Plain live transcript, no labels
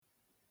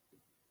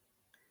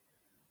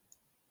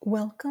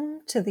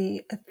Welcome to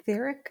the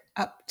Etheric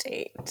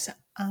Update.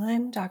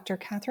 I'm Dr.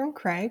 Catherine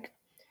Craig,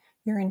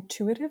 your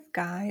intuitive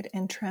guide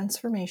and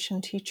transformation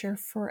teacher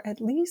for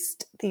at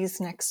least these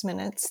next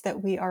minutes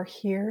that we are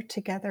here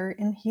together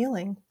in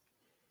healing.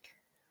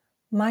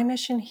 My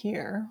mission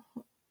here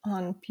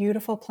on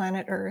beautiful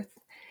planet Earth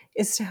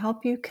is to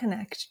help you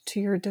connect to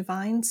your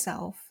divine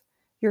self,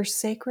 your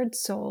sacred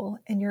soul,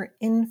 and your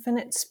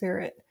infinite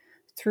spirit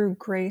through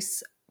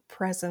grace,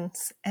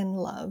 presence, and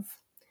love.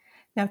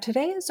 Now,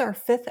 today is our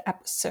 5th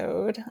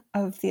episode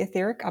of the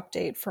Etheric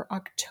Update for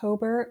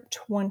October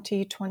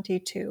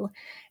 2022,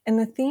 and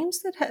the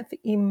themes that have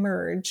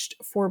emerged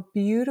for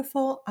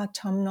beautiful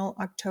autumnal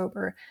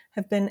October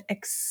have been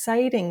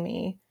exciting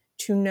me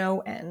to no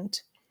end.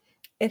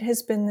 It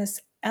has been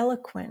this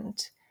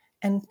eloquent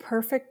and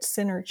perfect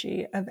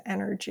synergy of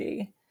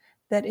energy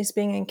that is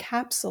being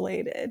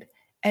encapsulated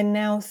and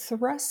now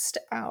thrust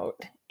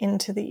out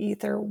into the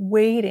ether,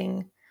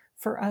 waiting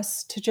for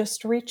us to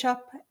just reach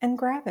up and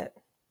grab it.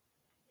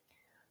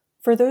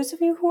 For those of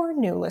you who are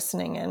new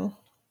listening in,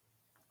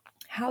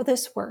 how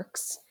this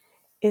works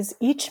is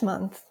each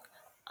month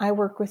I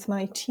work with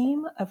my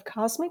team of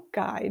cosmic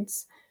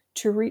guides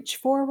to reach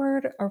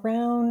forward,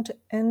 around,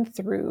 and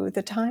through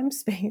the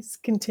time-space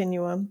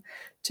continuum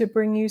to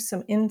bring you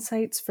some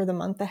insights for the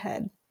month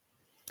ahead.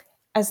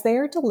 As they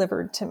are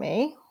delivered to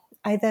me,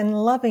 I then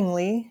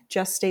lovingly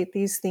gestate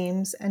these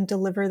themes and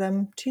deliver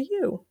them to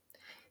you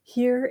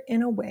here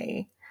in a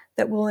way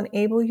that will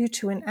enable you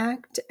to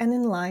enact and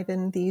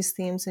enliven these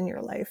themes in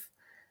your life.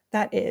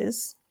 That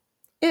is,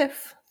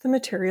 if the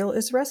material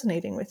is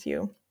resonating with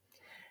you.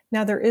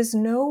 Now, there is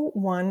no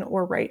one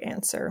or right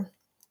answer.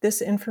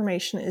 This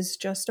information is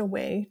just a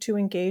way to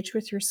engage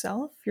with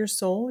yourself, your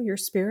soul, your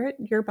spirit,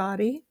 your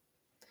body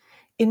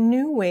in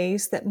new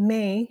ways that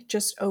may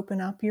just open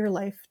up your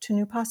life to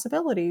new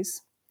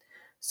possibilities.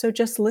 So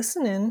just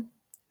listen in,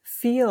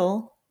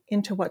 feel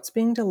into what's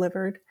being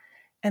delivered,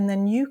 and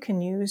then you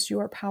can use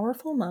your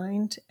powerful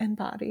mind and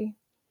body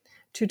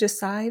to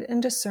decide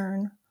and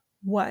discern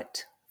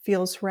what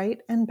feels right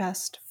and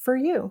best for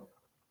you.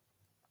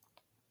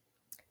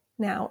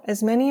 Now,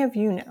 as many of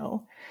you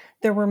know,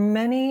 there were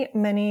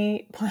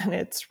many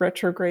planets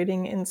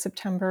retrograding in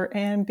September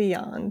and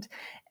beyond.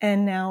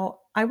 And now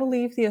I will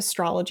leave the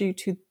astrology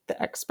to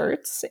the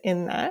experts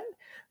in that,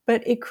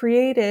 but it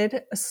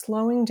created a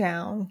slowing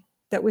down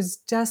that was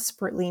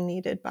desperately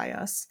needed by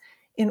us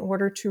in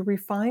order to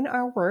refine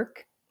our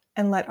work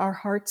and let our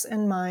hearts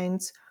and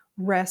minds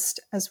rest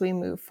as we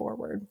move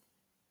forward.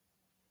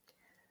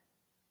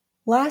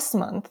 Last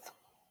month,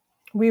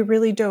 we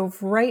really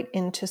dove right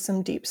into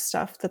some deep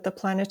stuff that the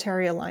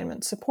planetary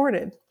alignment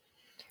supported.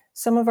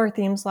 Some of our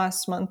themes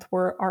last month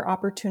were our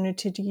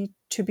opportunity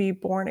to be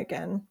born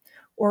again,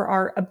 or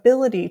our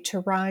ability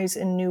to rise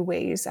in new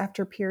ways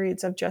after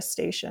periods of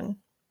gestation.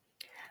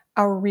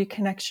 Our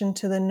reconnection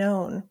to the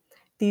known.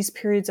 These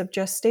periods of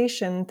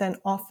gestation then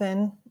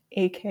often,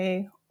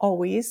 aka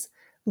always,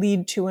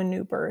 lead to a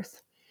new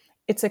birth.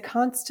 It's a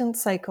constant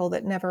cycle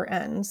that never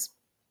ends.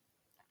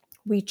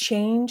 We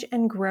change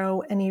and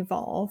grow and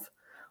evolve,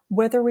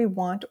 whether we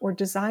want or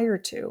desire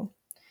to.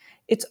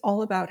 It's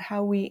all about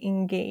how we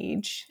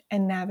engage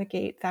and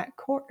navigate that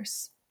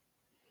course.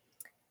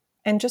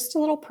 And just a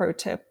little pro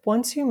tip,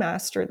 once you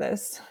master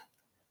this,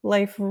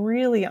 life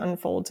really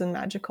unfolds in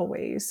magical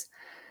ways.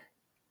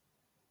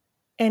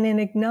 And in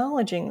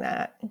acknowledging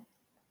that,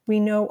 we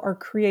know our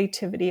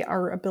creativity,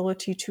 our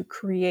ability to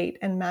create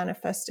and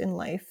manifest in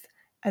life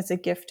as a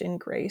gift and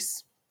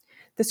grace.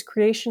 This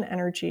creation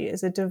energy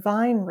is a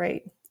divine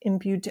right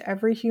imbued to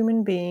every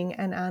human being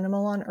and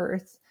animal on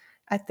earth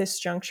at this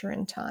juncture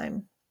in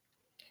time.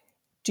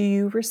 Do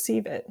you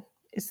receive it?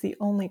 Is the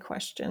only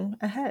question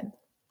ahead.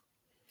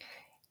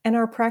 And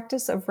our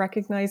practice of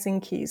recognizing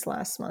keys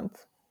last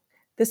month.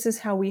 This is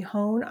how we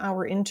hone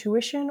our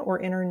intuition or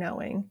inner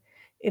knowing.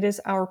 It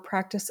is our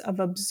practice of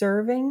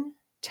observing,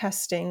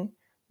 testing,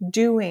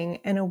 doing,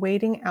 and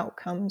awaiting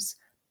outcomes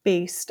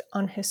based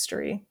on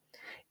history.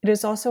 It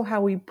is also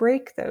how we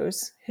break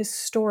those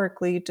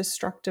historically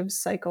destructive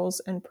cycles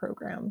and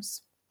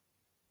programs.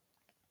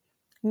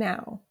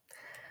 Now,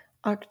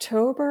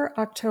 October,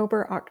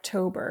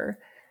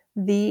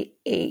 the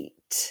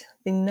 8,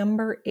 the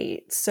number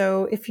 8.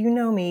 So if you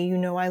know me, you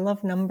know I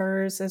love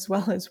numbers as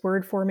well as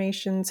word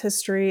formations,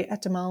 history,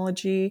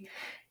 etymology.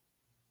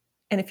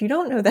 And if you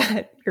don't know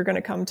that, you're going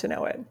to come to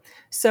know it.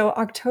 So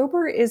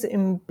October is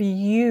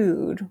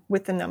imbued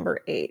with the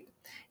number 8.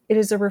 It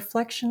is a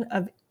reflection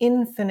of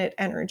infinite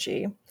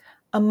energy,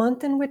 a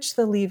month in which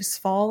the leaves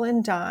fall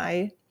and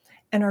die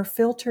and are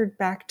filtered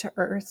back to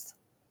earth,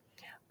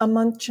 a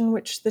month in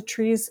which the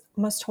trees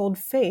must hold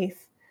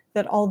faith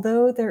that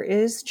although there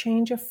is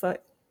change afoot,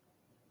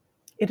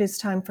 it is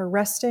time for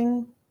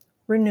resting,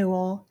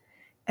 renewal,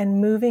 and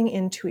moving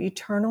into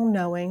eternal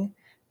knowing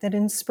that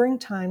in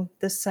springtime,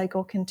 this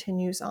cycle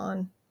continues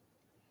on.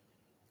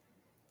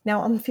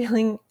 Now, I'm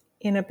feeling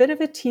in a bit of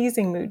a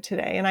teasing mood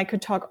today, and I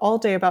could talk all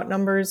day about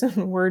numbers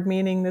and word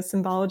meaning, the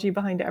symbology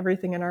behind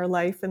everything in our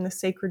life and the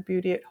sacred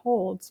beauty it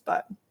holds,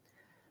 but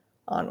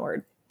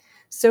onward.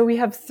 So we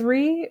have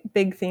three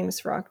big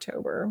themes for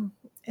October,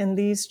 and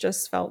these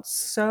just felt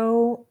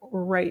so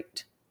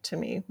right to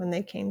me when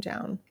they came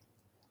down.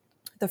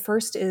 The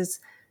first is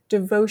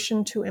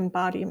devotion to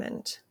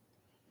embodiment.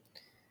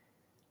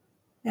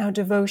 Now,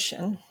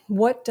 devotion.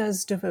 What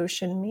does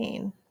devotion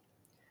mean?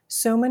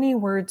 So many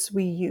words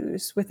we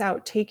use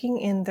without taking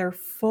in their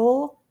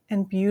full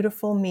and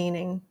beautiful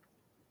meaning.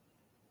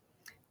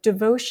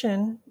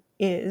 Devotion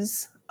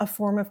is a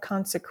form of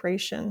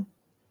consecration.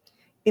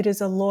 It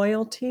is a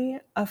loyalty,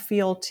 a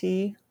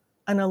fealty,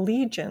 an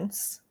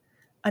allegiance,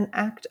 an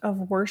act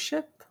of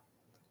worship,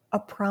 a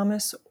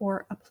promise,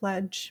 or a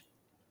pledge.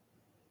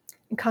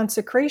 And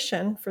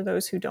consecration, for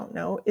those who don't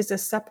know, is a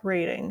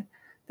separating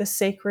the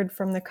sacred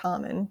from the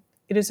common.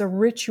 It is a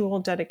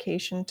ritual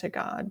dedication to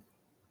God.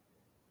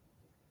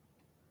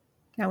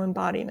 Now,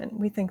 embodiment,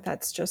 we think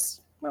that's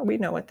just, well, we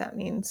know what that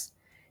means.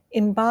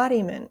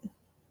 Embodiment,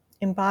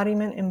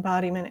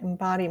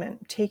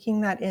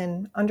 taking that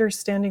in,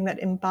 understanding that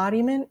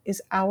embodiment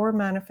is our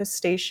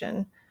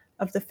manifestation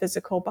of the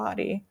physical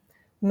body.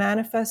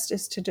 Manifest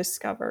is to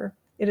discover.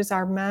 It is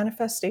our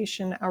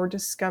manifestation, our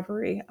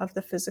discovery of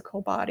the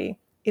physical body.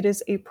 It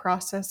is a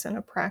process and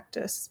a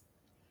practice.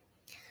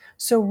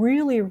 So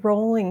really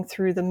rolling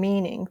through the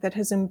meaning that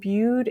has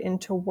imbued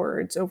into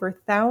words over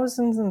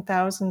thousands and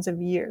thousands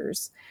of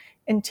years,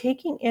 and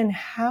taking in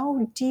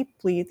how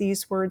deeply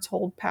these words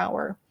hold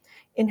power,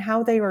 in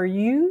how they are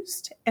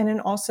used, and in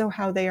also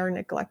how they are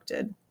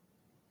neglected.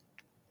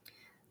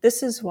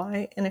 This is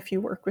why, and if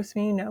you work with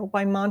me, you know,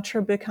 why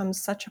mantra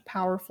becomes such a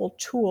powerful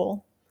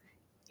tool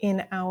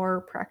in our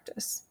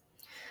practice.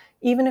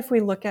 Even if we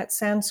look at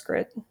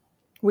Sanskrit,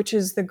 which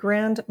is the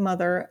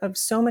grandmother of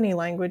so many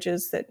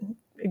languages that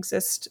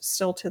exist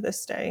still to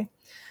this day.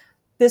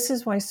 This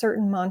is why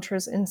certain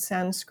mantras in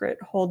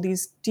Sanskrit hold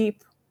these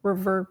deep,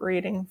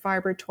 reverberating,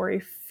 vibratory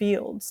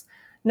fields,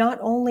 not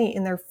only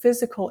in their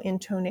physical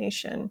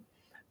intonation,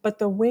 but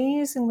the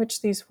ways in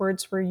which these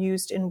words were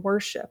used in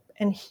worship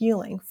and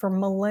healing for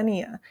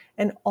millennia,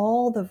 and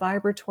all the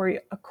vibratory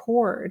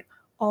accord,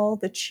 all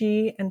the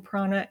chi and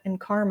prana and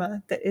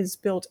karma that is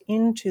built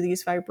into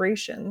these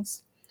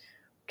vibrations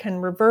can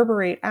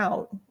reverberate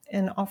out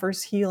and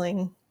offers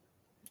healing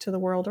to the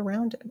world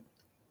around it.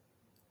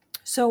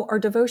 So our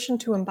devotion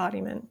to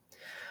embodiment.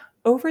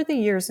 Over the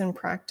years in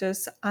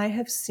practice, I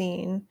have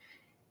seen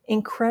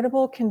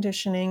incredible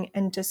conditioning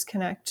and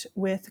disconnect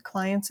with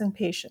clients and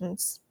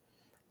patients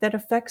that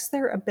affects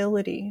their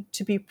ability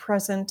to be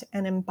present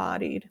and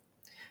embodied.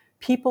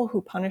 People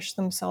who punish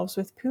themselves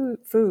with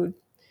food,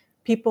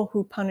 people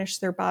who punish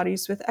their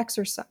bodies with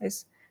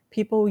exercise,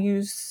 people who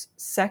use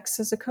sex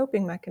as a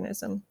coping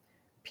mechanism,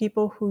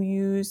 people who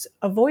use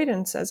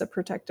avoidance as a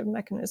protective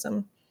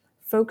mechanism,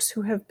 folks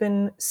who have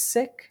been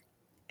sick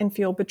and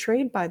feel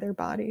betrayed by their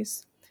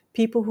bodies,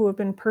 people who have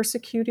been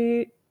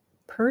persecuted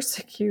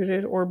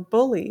or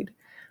bullied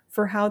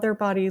for how their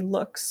body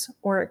looks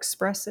or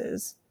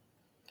expresses.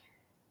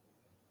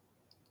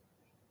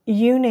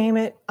 You name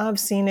it, I've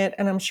seen it,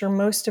 and I'm sure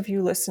most of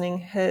you listening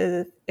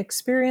have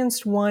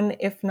experienced one,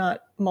 if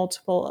not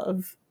multiple,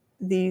 of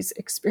these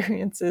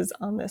experiences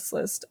on this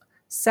list.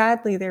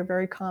 Sadly, they're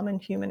very common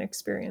human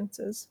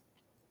experiences.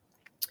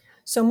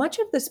 So much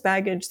of this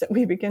baggage that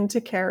we begin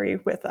to carry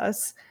with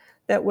us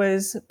that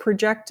was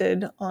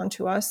projected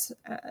onto us,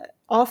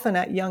 often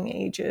at young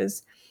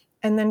ages,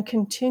 and then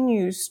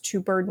continues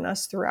to burden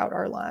us throughout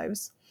our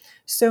lives.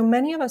 So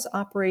many of us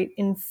operate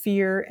in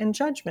fear and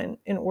judgment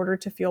in order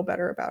to feel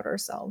better about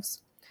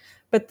ourselves.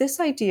 But this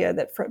idea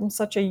that from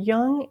such a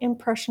young,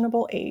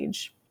 impressionable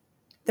age,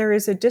 there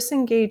is a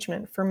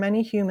disengagement for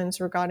many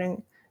humans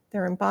regarding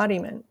their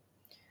embodiment,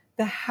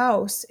 the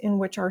house in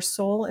which our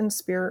soul and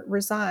spirit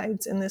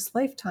resides in this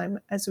lifetime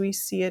as we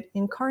see it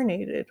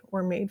incarnated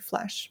or made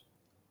flesh.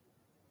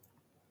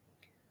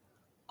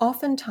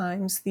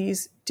 Oftentimes,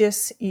 these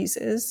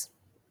dis-eases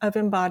of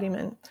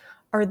embodiment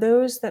are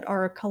those that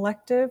are a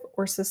collective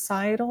or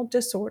societal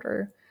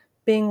disorder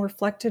being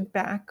reflected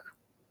back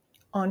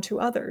onto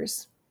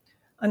others.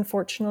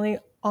 Unfortunately,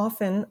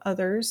 often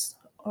others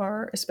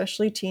are,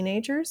 especially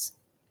teenagers.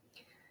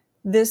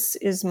 This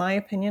is my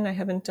opinion. I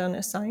haven't done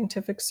a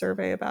scientific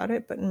survey about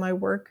it, but in my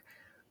work,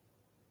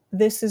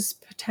 this is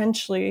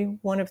potentially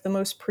one of the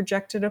most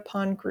projected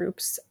upon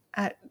groups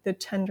at the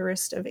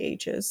tenderest of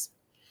ages.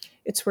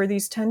 It's where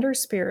these tender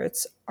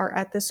spirits are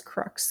at this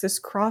crux, this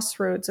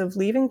crossroads of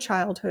leaving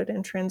childhood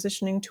and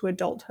transitioning to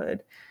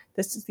adulthood.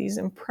 This is these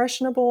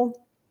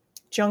impressionable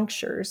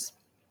junctures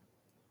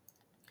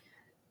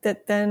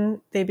that then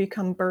they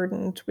become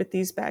burdened with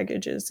these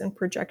baggages and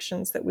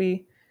projections that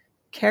we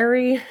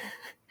carry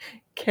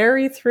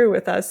through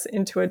with us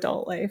into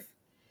adult life.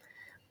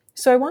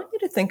 So I want you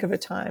to think of a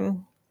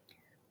time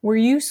where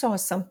you saw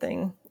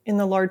something in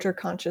the larger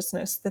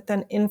consciousness that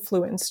then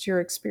influenced your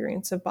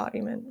experience of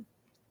embodiment.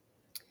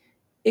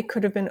 It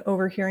could have been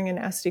overhearing a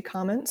nasty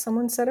comment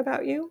someone said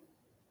about you.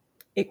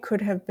 It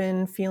could have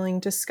been feeling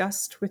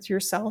disgust with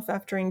yourself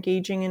after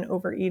engaging in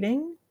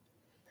overeating.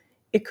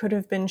 It could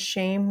have been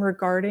shame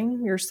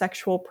regarding your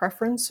sexual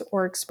preference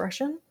or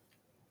expression.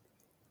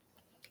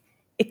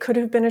 It could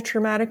have been a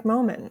traumatic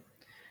moment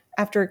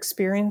after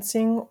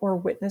experiencing or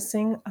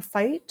witnessing a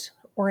fight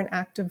or an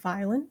act of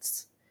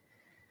violence.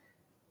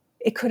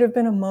 It could have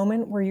been a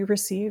moment where you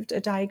received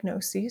a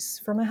diagnosis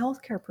from a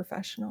healthcare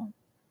professional.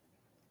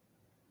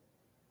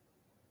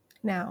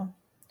 Now,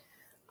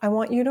 I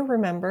want you to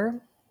remember,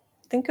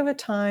 think of a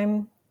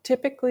time,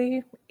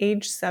 typically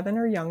age 7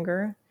 or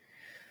younger,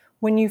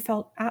 when you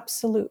felt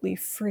absolutely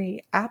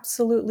free,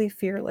 absolutely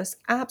fearless,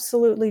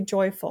 absolutely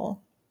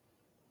joyful.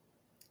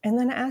 And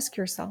then ask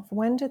yourself,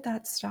 when did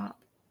that stop?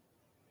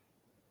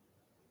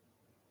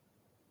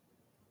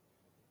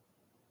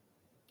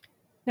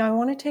 Now, I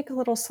want to take a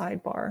little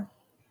sidebar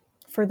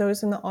for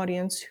those in the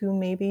audience who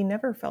maybe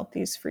never felt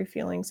these free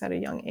feelings at a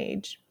young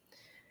age.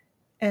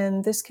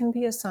 And this can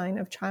be a sign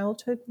of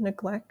childhood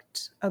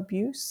neglect,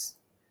 abuse,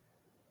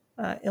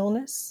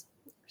 illness,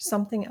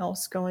 something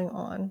else going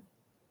on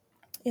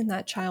in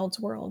that child's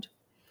world.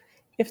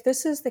 If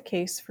this is the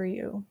case for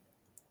you,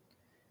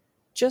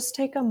 just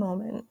take a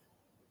moment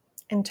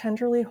and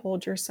tenderly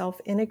hold yourself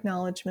in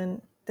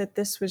acknowledgement that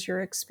this was your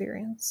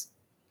experience.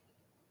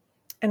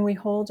 And we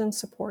hold and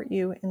support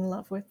you in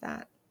love with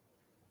that.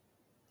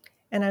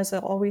 And as I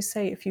always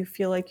say, if you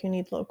feel like you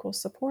need local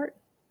support,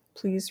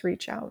 please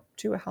reach out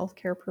to a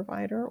healthcare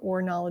provider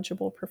or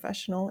knowledgeable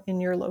professional in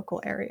your local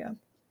area.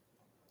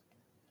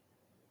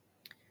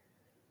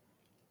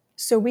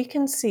 So we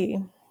can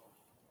see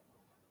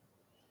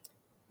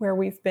where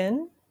we've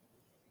been,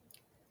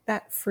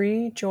 that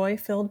free,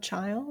 joy-filled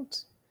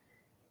child,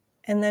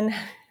 and then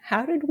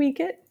how did we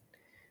get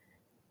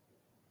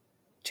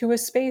to a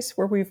space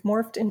where we've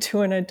morphed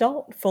into an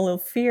adult full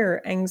of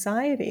fear,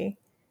 anxiety,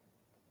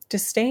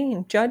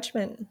 disdain,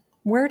 judgment?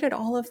 Where did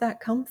all of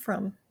that come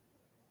from?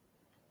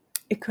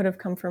 It could have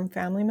come from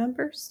family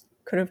members,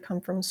 could have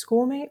come from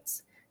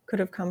schoolmates, could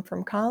have come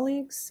from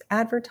colleagues,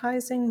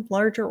 advertising,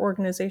 larger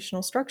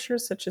organizational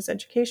structures such as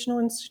educational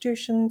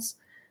institutions,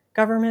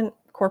 government,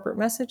 corporate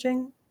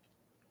messaging.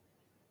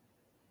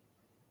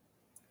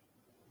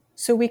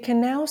 So we can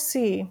now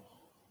see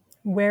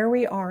where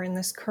we are in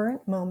this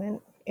current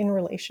moment in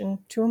relation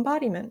to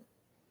embodiment.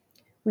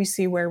 We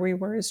see where we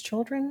were as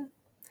children,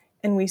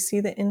 and we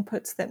see the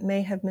inputs that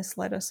may have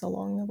misled us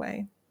along the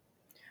way.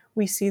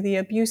 We see the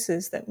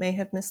abuses that may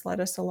have misled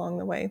us along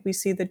the way. We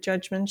see the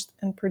judgments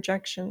and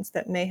projections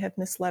that may have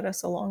misled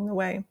us along the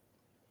way.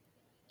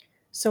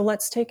 So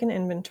let's take an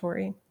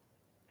inventory.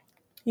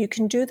 You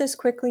can do this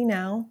quickly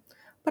now,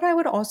 but I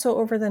would also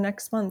over the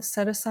next month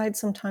set aside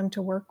some time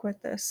to work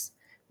with this.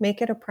 Make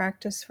it a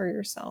practice for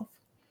yourself.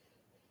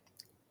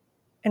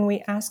 And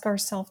we ask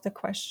ourselves the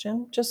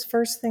question, just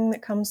first thing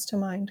that comes to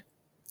mind,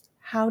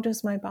 how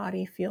does my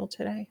body feel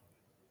today?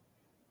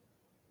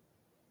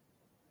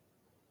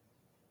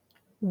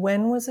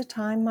 When was a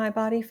time my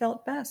body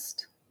felt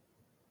best?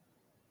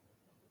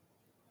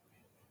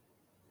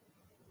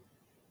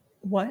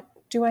 What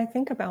do I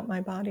think about my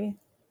body?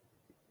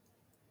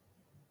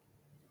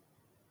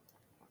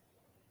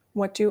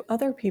 What do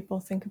other people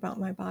think about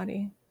my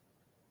body?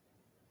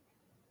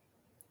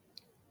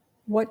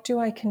 What do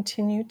I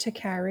continue to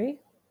carry,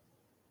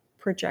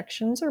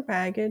 projections or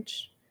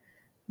baggage,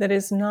 that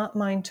is not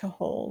mine to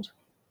hold?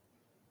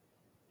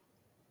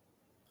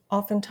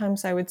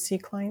 Oftentimes I would see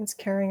clients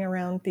carrying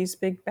around these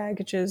big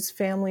baggages,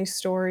 family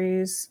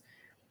stories,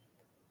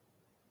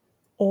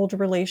 old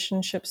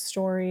relationship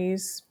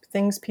stories,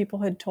 things people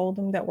had told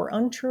them that were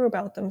untrue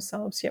about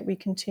themselves, yet we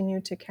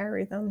continue to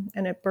carry them,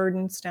 and it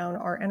burdens down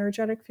our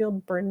energetic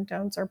field, burdens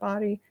down our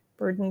body,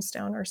 burdens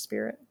down our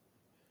spirit.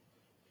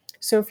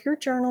 So if you're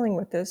journaling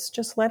with this,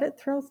 just let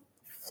it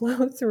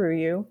flow through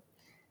you.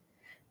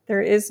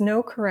 There is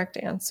no correct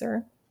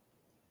answer,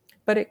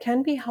 but it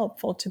can be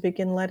helpful to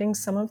begin letting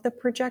some of the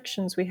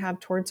projections we have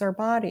towards our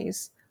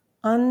bodies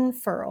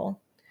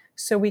unfurl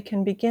so we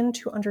can begin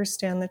to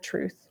understand the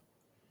truth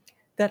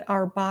that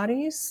our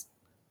bodies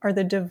are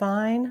the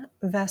divine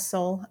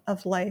vessel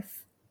of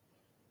life,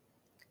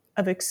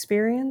 of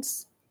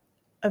experience,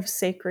 of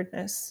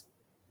sacredness,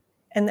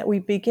 and that we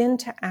begin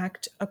to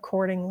act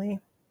accordingly.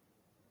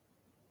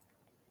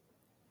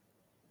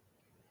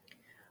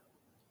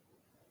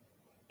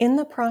 In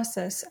the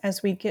process,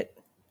 as we get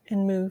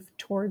and move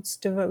towards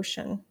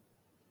devotion,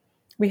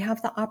 we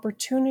have the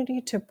opportunity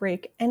to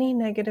break any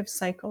negative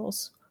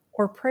cycles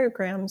or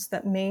programs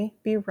that may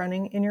be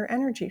running in your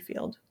energy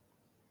field.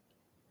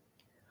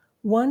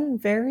 One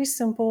very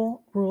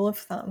simple rule of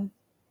thumb,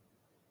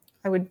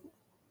 I would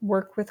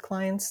work with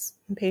clients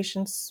and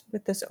patients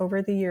with this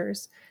over the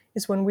years,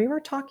 is when we were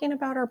talking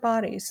about our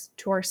bodies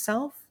to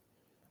ourselves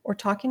or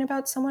talking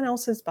about someone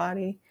else's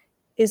body,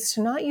 is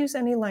to not use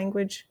any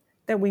language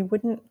that we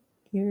wouldn't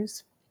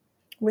use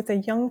with a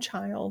young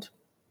child.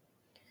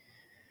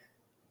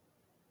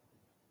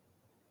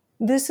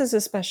 This is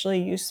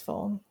especially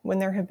useful when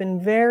there have been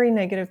very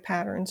negative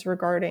patterns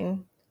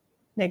regarding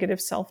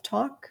negative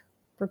self-talk,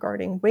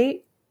 regarding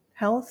weight,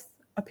 health,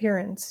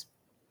 appearance.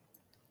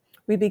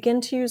 We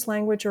begin to use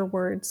language or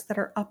words that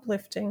are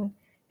uplifting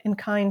and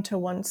kind to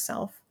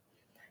oneself.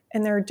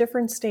 And there are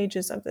different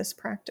stages of this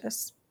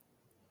practice.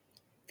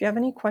 If you have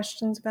any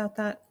questions about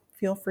that,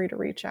 feel free to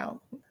reach out.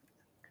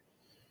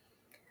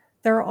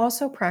 There are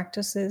also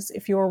practices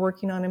if you are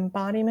working on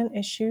embodiment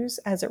issues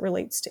as it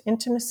relates to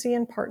intimacy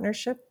and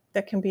partnership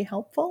that can be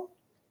helpful.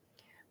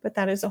 But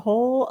that is a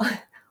whole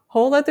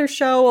other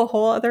show, a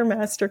whole other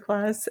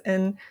masterclass,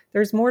 and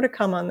there's more to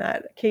come on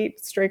that. Kate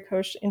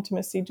Strakosh,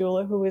 intimacy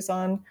doula, who was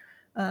on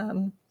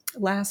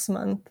last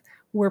month,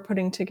 we're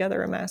putting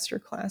together a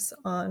masterclass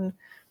on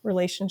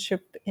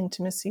relationship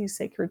intimacy,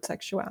 sacred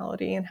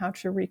sexuality, and how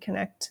to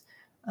reconnect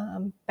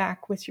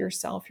back with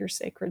yourself, your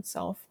sacred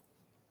self.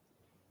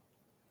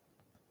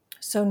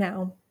 So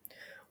now,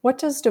 what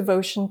does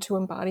devotion to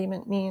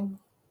embodiment mean?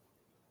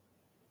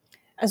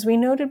 As we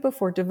noted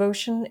before,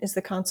 devotion is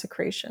the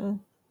consecration,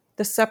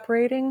 the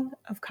separating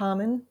of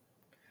common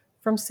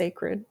from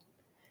sacred,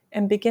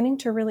 and beginning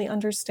to really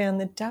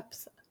understand the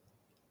depth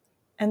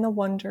and the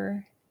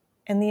wonder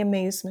and the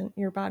amazement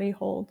your body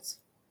holds.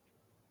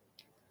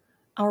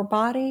 Our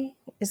body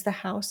is the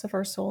house of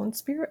our soul and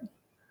spirit.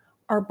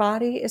 Our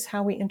body is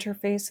how we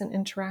interface and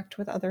interact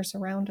with others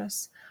around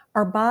us.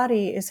 Our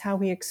body is how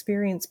we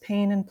experience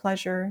pain and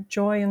pleasure,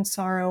 joy and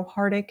sorrow,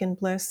 heartache and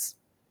bliss.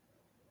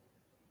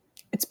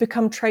 It's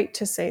become trite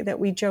to say that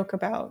we joke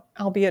about,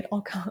 albeit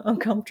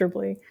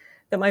uncomfortably,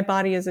 that my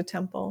body is a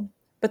temple.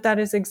 But that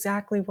is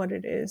exactly what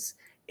it is.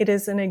 It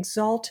is an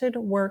exalted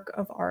work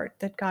of art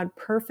that God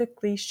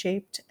perfectly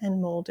shaped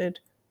and molded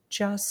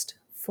just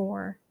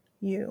for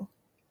you.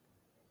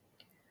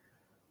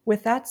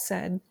 With that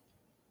said,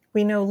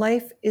 we know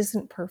life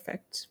isn't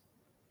perfect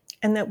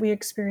and that we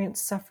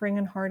experience suffering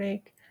and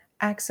heartache,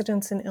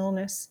 accidents and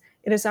illness.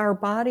 It is our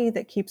body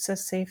that keeps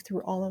us safe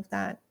through all of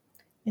that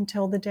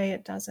until the day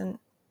it doesn't.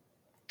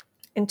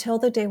 Until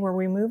the day where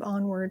we move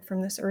onward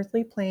from this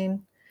earthly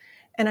plane.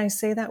 And I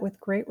say that with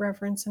great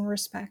reverence and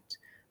respect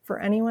for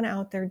anyone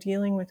out there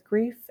dealing with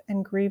grief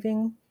and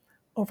grieving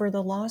over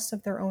the loss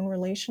of their own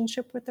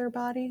relationship with their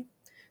body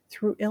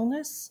through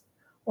illness,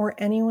 or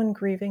anyone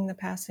grieving the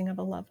passing of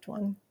a loved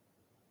one.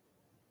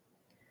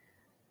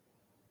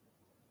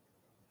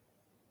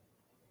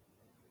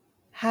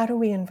 How do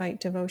we invite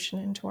devotion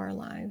into our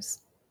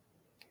lives?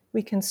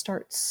 We can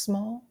start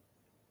small.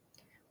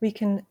 We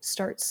can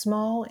start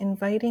small,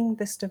 inviting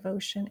this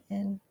devotion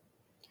in.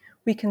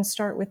 We can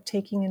start with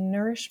taking in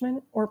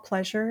nourishment or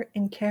pleasure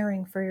in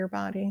caring for your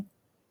body.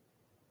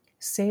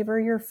 Savor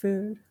your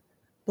food.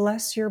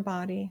 Bless your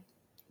body.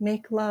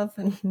 Make love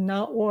and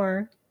not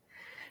war.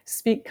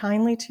 Speak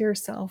kindly to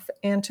yourself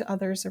and to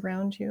others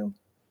around you.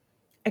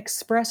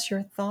 Express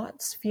your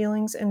thoughts,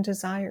 feelings, and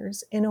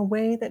desires in a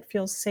way that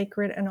feels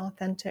sacred and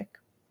authentic.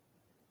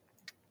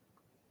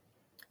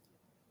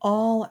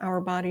 All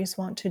our bodies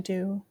want to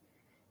do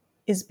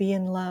is be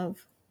in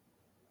love.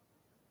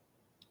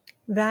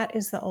 That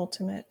is the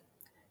ultimate.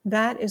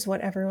 That is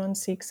what everyone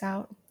seeks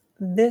out.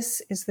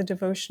 This is the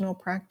devotional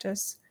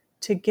practice: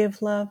 to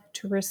give love,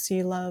 to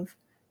receive love,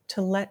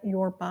 to let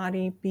your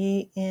body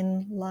be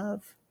in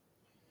love.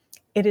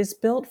 It is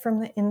built from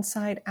the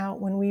inside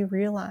out when we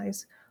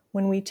realize,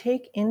 when we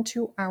take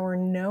into our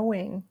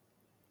knowing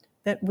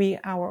that we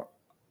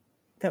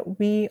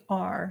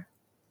are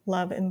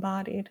love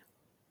embodied.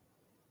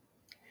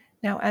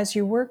 Now, as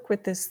you work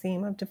with this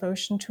theme of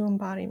devotion to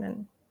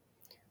embodiment,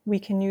 we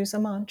can use a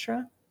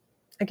mantra,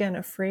 again,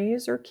 a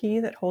phrase or key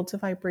that holds a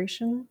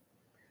vibration,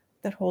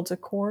 that holds a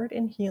cord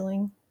in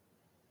healing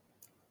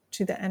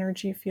to the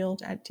energy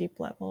field at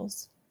deep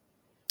levels.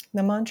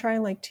 The mantra I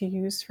like to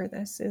use for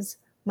this is,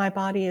 my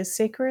body is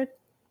sacred,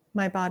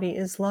 my body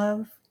is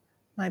love,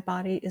 my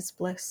body is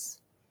bliss.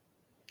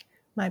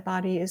 My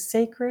body is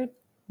sacred,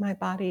 my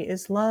body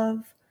is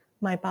love,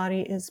 my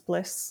body is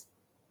bliss.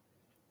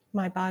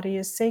 My body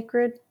is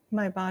sacred,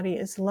 my body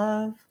is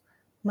love,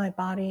 my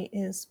body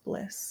is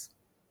bliss.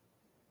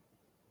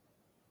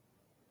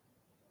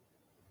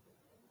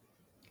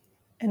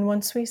 And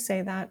once we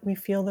say that, we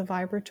feel the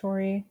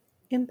vibratory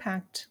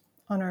impact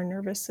on our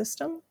nervous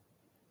system,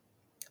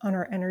 on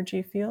our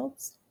energy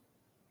fields.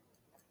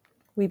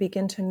 We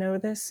begin to know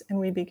this and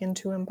we begin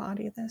to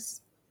embody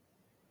this.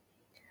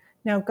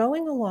 Now,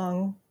 going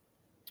along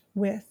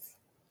with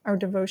our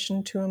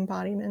devotion to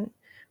embodiment,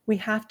 we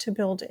have to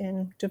build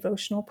in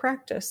devotional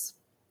practice.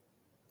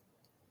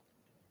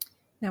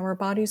 Now, our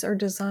bodies are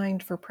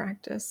designed for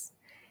practice.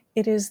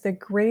 It is the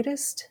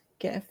greatest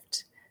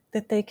gift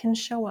that they can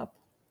show up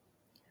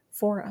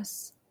for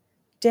us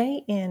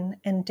day in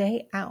and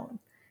day out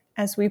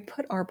as we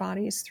put our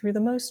bodies through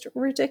the most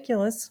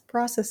ridiculous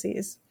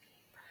processes.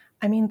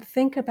 I mean,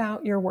 think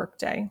about your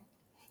workday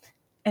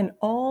and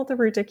all the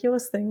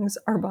ridiculous things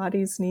our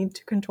bodies need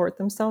to contort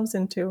themselves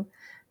into: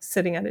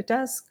 sitting at a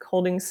desk,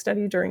 holding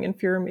steady during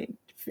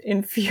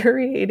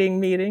infuriating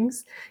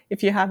meetings.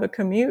 If you have a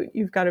commute,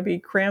 you've got to be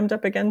crammed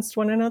up against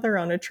one another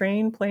on a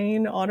train,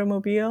 plane,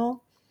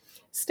 automobile,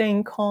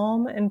 staying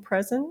calm and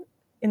present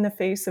in the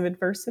face of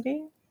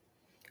adversity.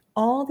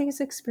 All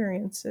these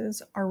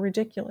experiences are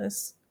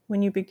ridiculous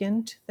when you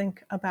begin to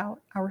think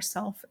about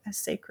ourself as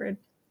sacred,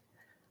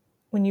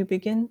 when you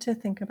begin to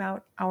think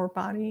about our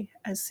body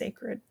as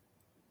sacred.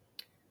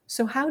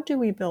 So how do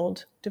we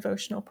build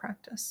devotional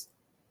practice?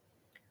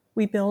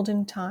 We build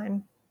in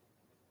time.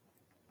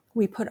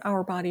 We put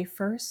our body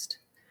first.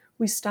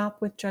 We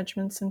stop with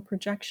judgments and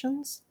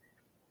projections.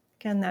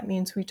 Again, that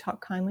means we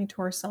talk kindly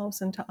to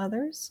ourselves and to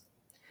others.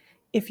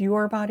 If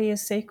your body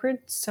is sacred,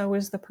 so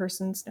is the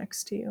person's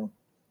next to you.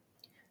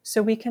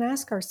 So we can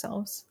ask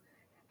ourselves,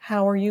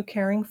 how are you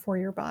caring for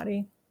your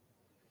body?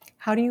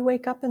 How do you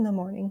wake up in the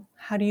morning?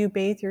 How do you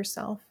bathe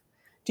yourself?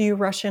 Do you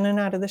rush in and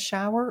out of the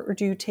shower, or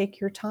do you take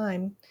your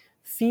time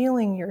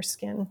feeling your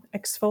skin,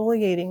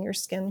 exfoliating your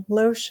skin,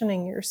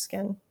 lotioning your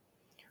skin,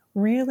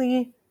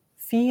 really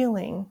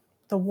feeling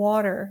the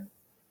water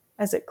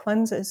as it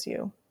cleanses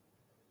you?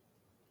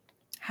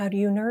 How do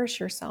you nourish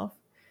yourself?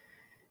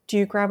 Do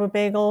you grab a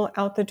bagel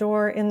out the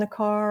door in the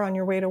car on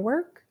your way to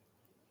work?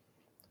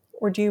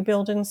 Or do you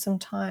build in some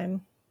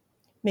time?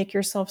 Make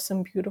yourself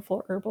some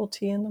beautiful herbal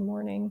tea in the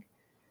morning.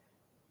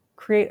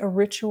 Create a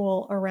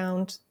ritual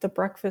around the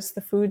breakfast,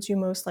 the foods you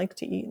most like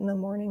to eat in the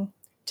morning.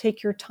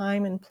 Take your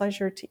time and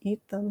pleasure to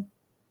eat them.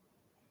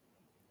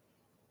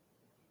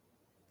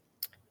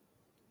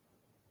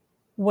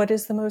 What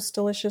is the most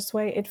delicious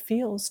way it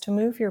feels to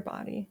move your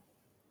body?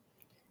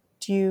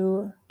 Do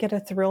you get a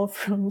thrill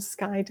from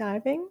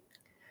skydiving?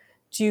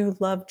 Do you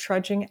love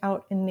trudging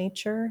out in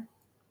nature?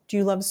 Do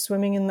you love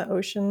swimming in the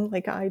ocean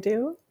like I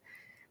do?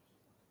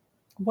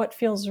 What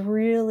feels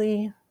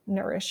really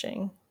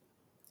nourishing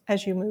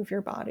as you move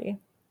your body?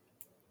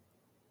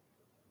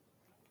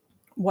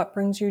 What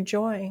brings you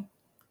joy?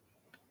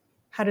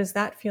 How does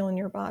that feel in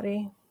your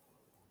body?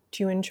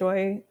 Do you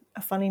enjoy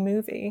a funny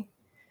movie?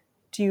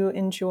 Do you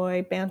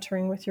enjoy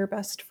bantering with your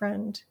best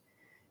friend?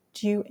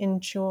 Do you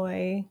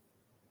enjoy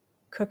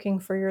cooking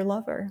for your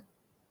lover?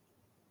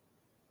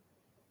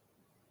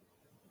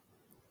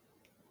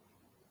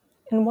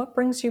 And what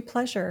brings you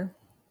pleasure?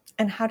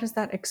 And how does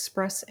that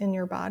express in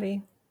your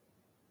body?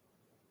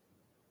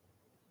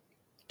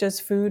 Does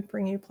food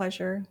bring you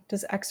pleasure?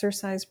 Does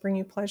exercise bring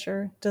you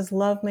pleasure? Does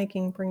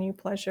lovemaking bring you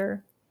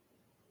pleasure?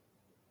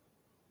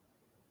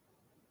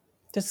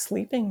 Does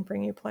sleeping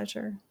bring you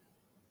pleasure?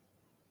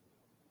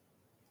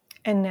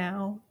 And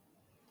now,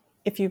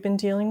 if you've been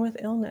dealing with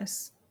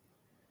illness,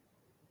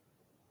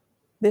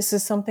 this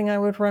is something I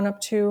would run up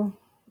to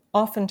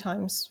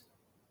oftentimes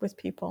with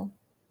people.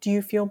 Do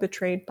you feel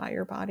betrayed by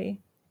your body?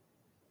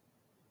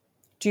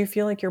 Do you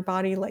feel like your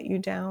body let you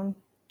down?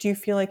 Do you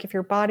feel like if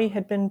your body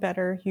had been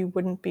better, you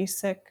wouldn't be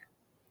sick?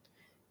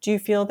 Do you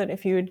feel that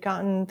if you had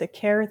gotten the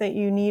care that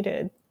you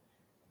needed,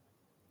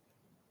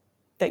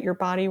 that your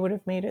body would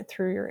have made it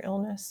through your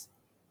illness?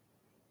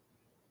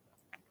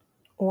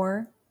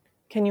 Or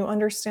can you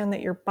understand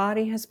that your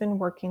body has been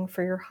working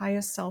for your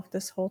highest self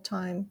this whole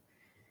time,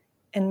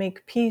 and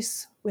make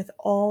peace with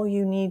all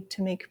you need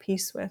to make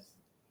peace with?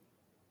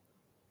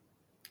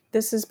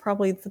 This is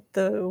probably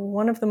the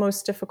one of the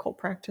most difficult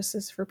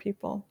practices for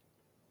people,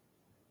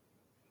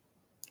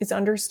 is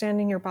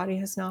understanding your body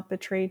has not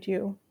betrayed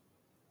you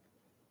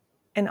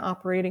and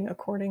operating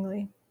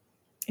accordingly.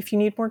 If you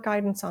need more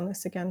guidance on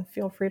this, again,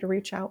 feel free to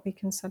reach out. We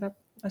can set up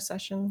a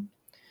session.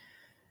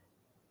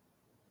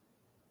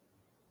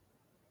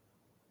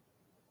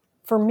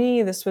 For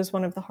me, this was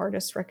one of the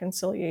hardest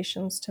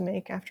reconciliations to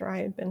make after I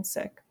had been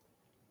sick.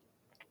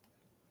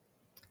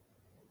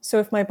 So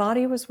if my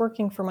body was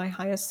working for my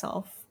highest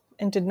self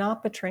and did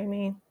not betray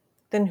me,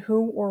 then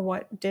who or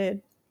what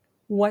did?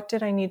 What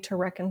did I need to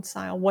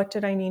reconcile? What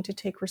did I need to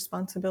take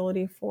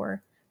responsibility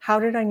for? How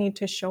did I need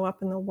to show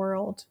up in the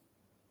world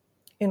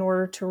in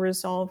order to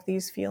resolve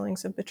these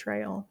feelings of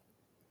betrayal?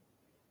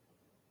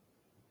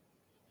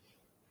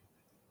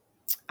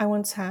 I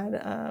once had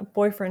a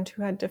boyfriend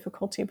who had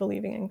difficulty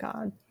believing in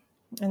God,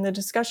 and the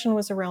discussion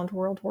was around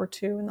World War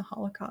II and the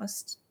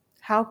Holocaust.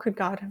 How could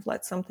God have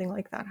let something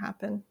like that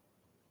happen?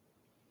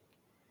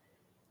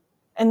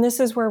 And this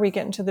is where we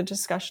get into the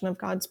discussion of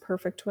God's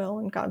perfect will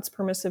and God's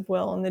permissive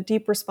will and the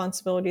deep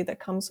responsibility that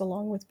comes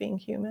along with being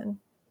human.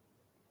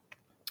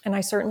 And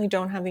I certainly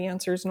don't have the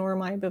answers, nor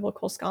am I a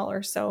biblical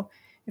scholar. So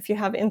if you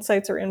have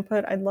insights or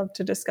input, I'd love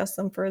to discuss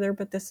them further,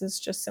 but this is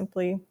just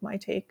simply my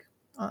take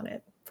on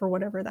it, for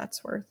whatever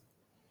that's worth.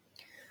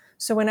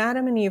 So when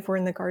Adam and Eve were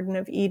in the Garden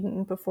of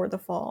Eden before the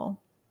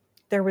fall,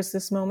 there was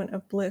this moment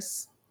of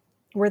bliss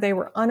where they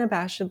were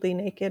unabashedly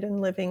naked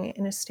and living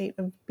in a state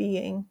of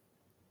being,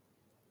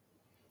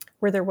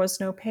 where there was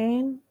no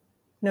pain,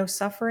 no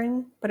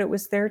suffering, but it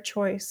was their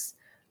choice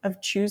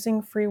of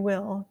choosing free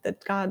will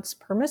that God's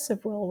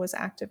permissive will was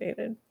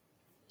activated.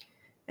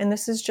 And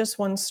this is just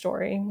one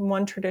story,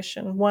 one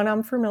tradition, one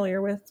I'm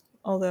familiar with,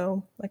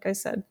 although, like I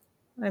said,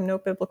 I'm no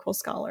biblical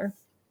scholar.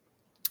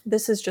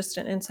 This is just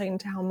an insight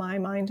into how my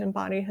mind and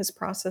body has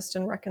processed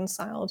and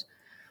reconciled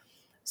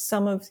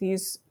some of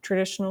these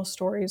traditional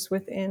stories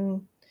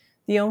within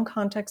the own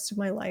context of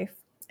my life.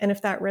 And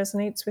if that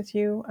resonates with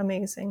you,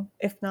 amazing.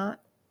 If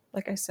not,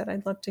 like I said,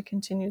 I'd love to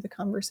continue the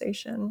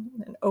conversation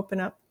and open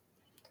up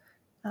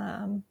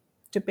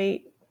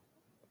debate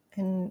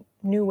and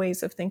new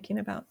ways of thinking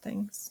about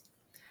things.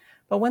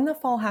 But when the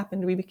fall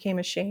happened, we became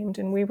ashamed,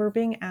 and we were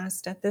being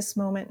asked at this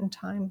moment in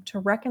time to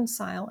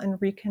reconcile and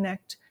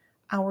reconnect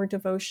our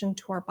devotion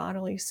to our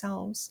bodily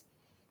selves,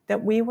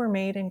 that we were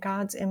made in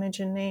God's image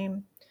and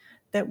name,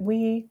 that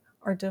we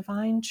are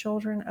divine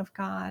children of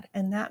God,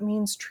 and that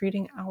means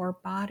treating our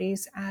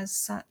bodies as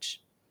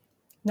such,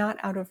 not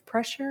out of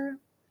pressure,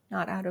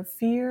 not out of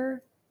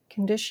fear,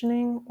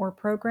 conditioning, or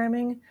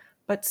programming,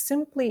 but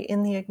simply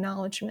in the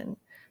acknowledgement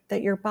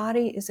that your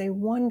body is a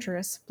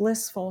wondrous,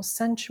 blissful,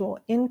 sensual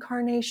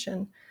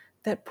incarnation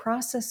that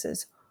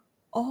processes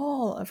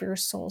all of your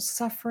soul's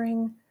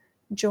suffering,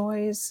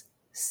 joys,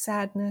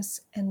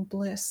 sadness, and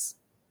bliss.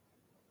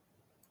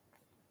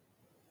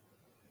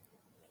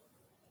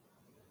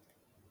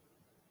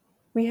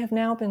 We have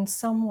now been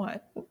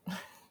somewhat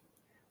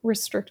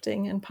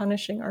restricting and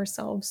punishing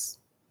ourselves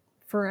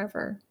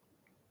forever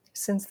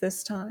since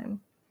this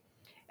time.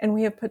 And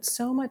we have put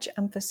so much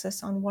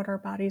emphasis on what our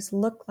bodies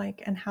look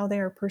like and how they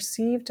are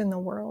perceived in the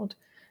world.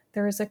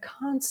 There is a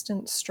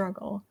constant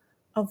struggle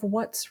of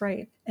what's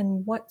right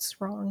and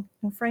what's wrong.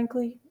 And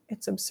frankly,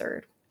 it's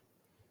absurd.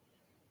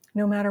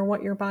 No matter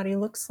what your body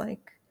looks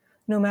like,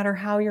 no matter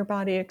how your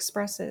body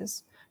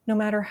expresses, no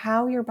matter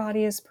how your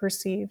body is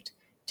perceived,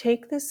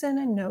 take this in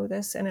and know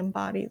this and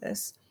embody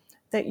this,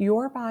 that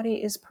your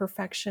body is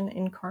perfection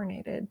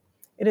incarnated.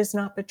 It has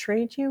not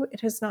betrayed you.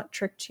 It has not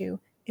tricked you.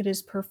 It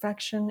is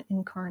perfection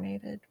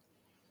incarnated.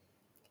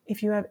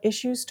 If you have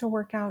issues to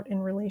work out in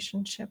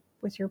relationship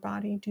with your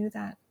body, do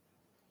that.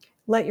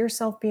 Let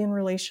yourself be in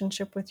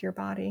relationship with your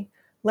body.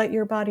 Let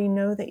your body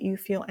know that you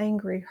feel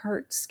angry,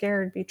 hurt,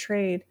 scared,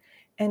 betrayed.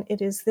 And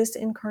it is this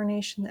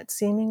incarnation that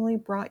seemingly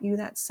brought you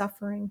that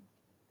suffering.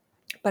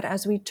 But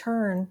as we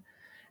turn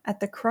at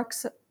the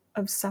crux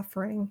of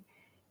suffering,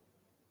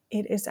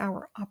 it is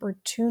our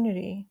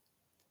opportunity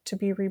to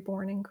be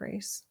reborn in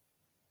grace.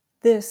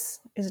 This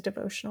is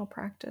devotional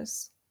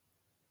practice.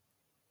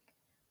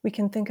 We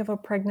can think of a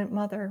pregnant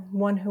mother,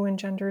 one who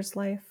engenders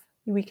life.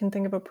 We can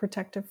think of a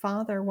protective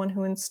father, one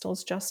who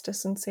instills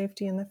justice and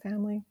safety in the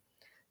family.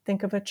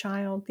 Think of a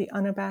child, the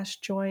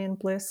unabashed joy and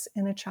bliss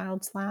in a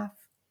child's laugh.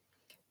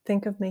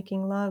 Think of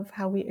making love,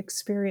 how we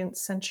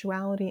experience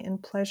sensuality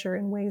and pleasure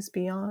in ways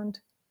beyond.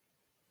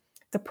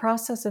 The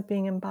process of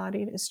being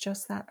embodied is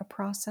just that, a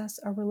process,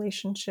 a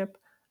relationship,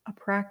 a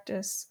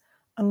practice,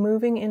 a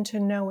moving into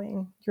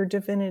knowing your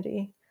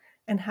divinity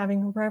and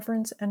having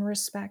reverence and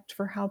respect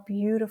for how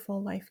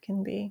beautiful life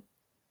can be.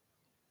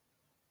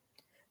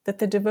 That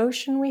the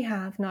devotion we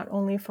have not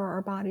only for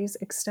our bodies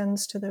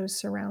extends to those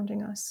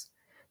surrounding us,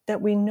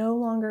 that we no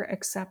longer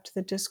accept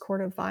the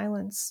discord of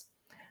violence,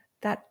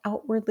 that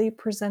outwardly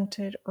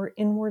presented or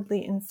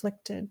inwardly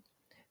inflicted,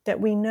 that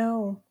we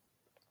know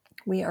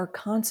we are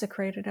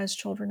consecrated as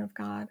children of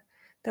God,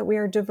 that we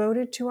are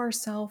devoted to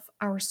ourself,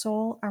 our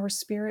soul, our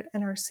spirit,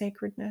 and our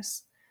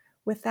sacredness.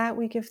 With that,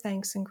 we give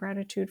thanks and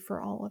gratitude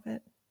for all of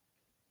it.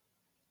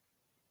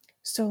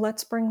 So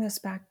let's bring this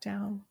back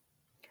down.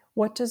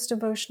 What does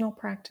devotional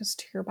practice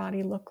to your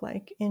body look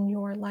like in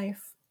your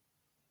life?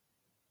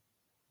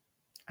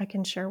 I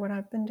can share what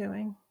I've been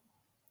doing.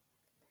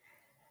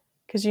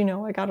 Because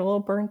I got a little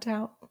burnt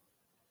out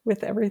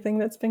with everything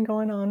that's been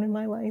going on in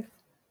my life.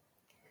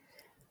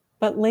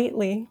 But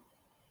lately,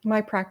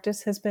 my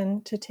practice has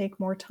been to take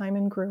more time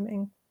in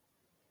grooming.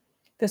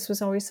 This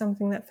was always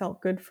something that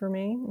felt good for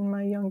me in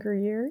my younger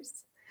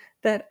years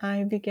that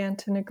I began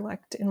to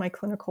neglect in my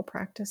clinical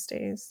practice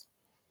days.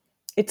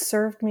 It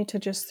served me to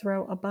just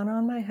throw a bun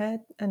on my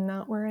head and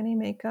not wear any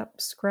makeup,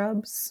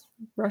 scrubs,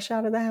 rush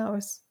out of the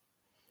house.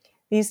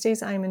 These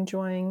days I'm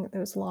enjoying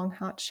those long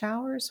hot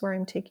showers where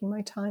I'm taking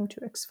my time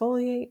to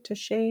exfoliate, to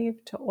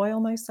shave, to oil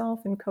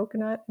myself in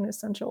coconut and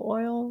essential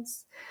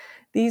oils.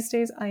 These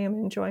days I am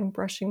enjoying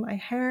brushing my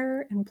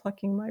hair and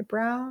plucking my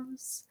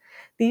brows.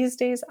 These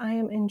days I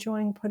am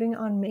enjoying putting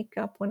on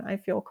makeup when I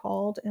feel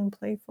called and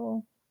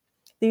playful.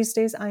 These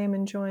days I am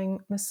enjoying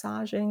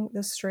massaging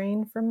the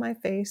strain from my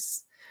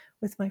face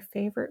with my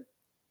favorite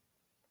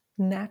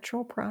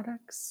natural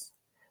products,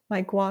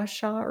 my gua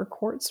sha or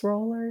quartz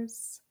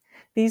rollers.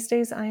 These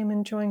days I am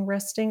enjoying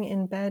resting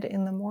in bed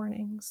in the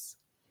mornings.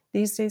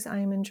 These days I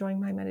am enjoying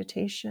my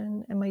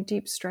meditation and my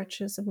deep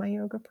stretches of my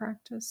yoga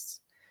practice.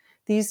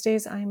 These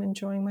days I am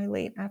enjoying my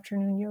late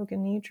afternoon yoga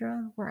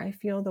nidra, where I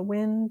feel the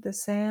wind, the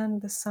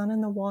sand, the sun,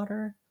 and the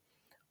water,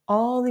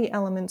 all the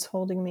elements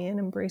holding me and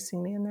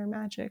embracing me in their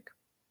magic.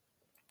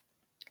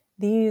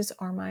 These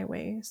are my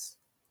ways.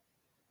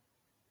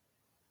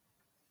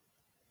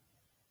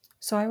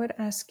 So I would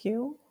ask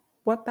you,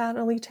 what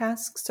bodily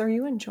tasks are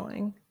you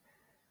enjoying?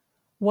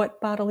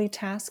 What bodily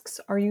tasks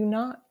are you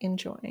not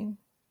enjoying?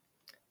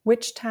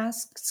 Which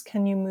tasks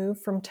can you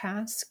move from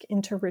task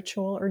into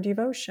ritual or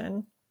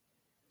devotion?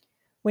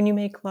 When you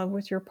make love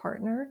with your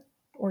partner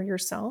or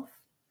yourself,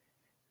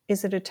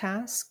 is it a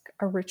task,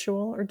 a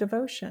ritual, or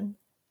devotion?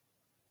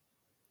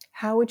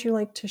 How would you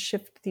like to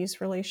shift these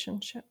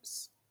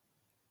relationships?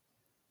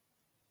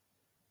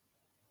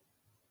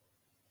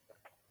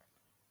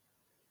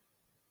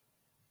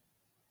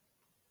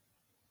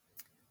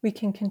 We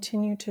can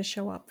continue to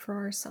show up for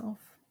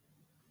ourselves.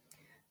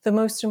 The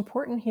most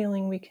important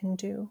healing we can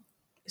do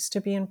is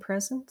to be in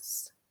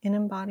presence, in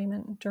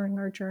embodiment during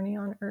our journey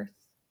on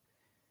earth.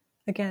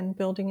 Again,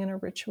 building in a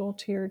ritual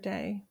to your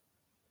day,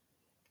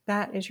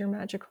 That is your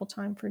magical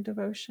time for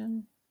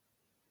devotion.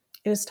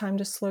 It is time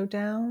to slow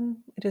down.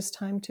 It is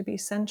time to be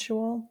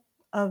sensual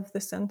of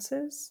the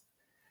senses.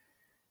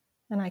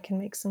 And I can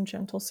make some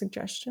gentle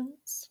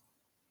suggestions.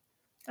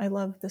 I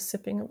love the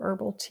sipping of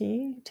herbal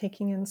tea,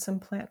 taking in some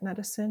plant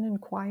medicine and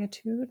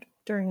quietude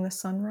during the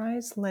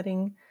sunrise,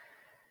 letting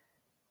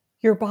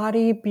your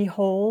body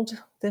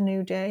behold the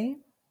new day.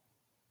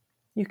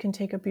 You can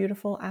take a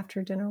beautiful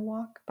after dinner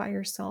walk by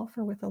yourself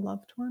or with a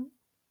loved one.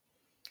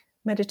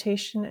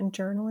 Meditation and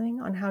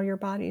journaling on how your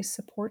body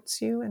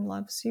supports you and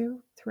loves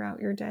you throughout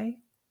your day.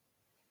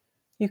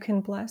 You can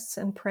bless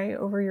and pray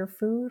over your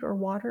food or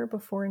water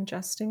before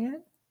ingesting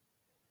it.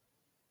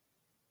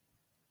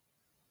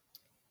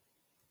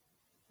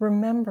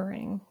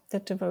 Remembering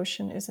that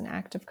devotion is an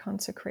act of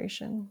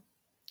consecration,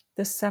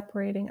 the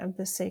separating of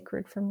the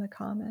sacred from the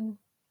common.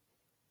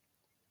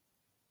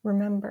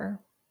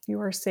 Remember,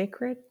 you are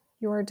sacred,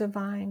 you are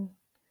divine,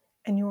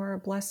 and you are a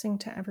blessing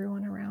to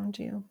everyone around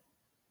you.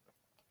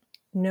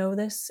 Know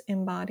this,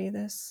 embody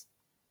this.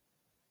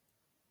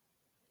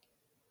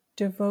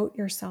 Devote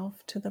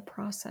yourself to the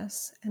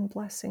process and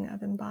blessing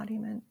of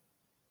embodiment.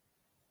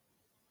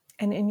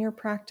 And in your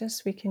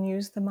practice, we can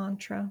use the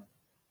mantra,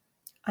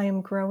 I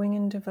am growing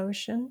in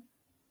devotion.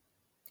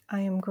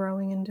 I am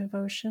growing in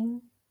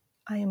devotion.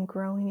 I am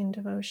growing in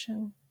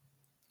devotion.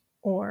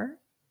 Or,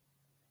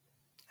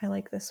 I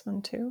like this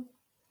one too.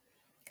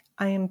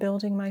 I am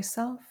building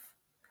myself.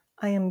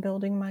 I am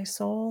building my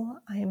soul.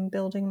 I am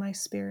building my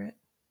spirit.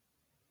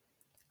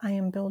 I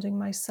am building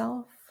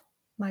myself,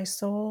 my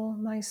soul,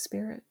 my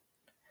spirit.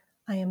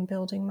 I am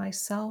building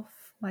myself,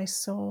 my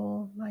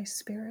soul, my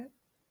spirit.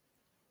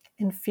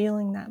 And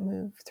feeling that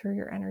move through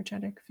your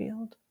energetic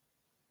field.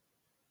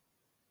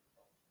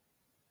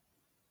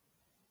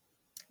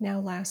 Now,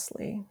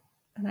 lastly,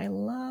 and I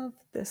love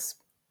this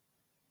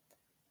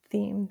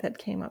theme that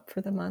came up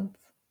for the month,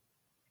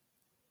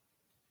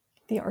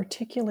 the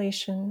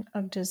articulation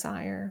of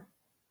desire.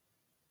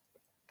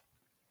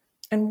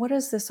 And what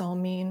does this all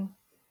mean?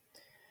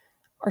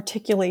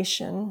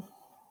 Articulation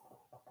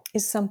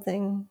is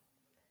something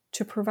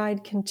to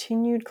provide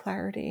continued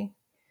clarity.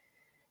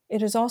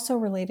 It is also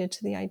related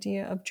to the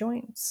idea of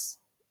joints,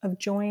 of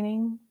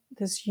joining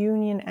this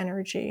union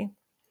energy,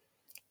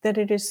 that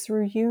it is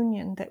through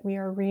union that we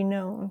are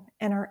reknown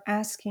and are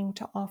asking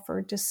to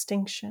offer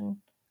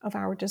distinction of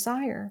our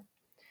desire,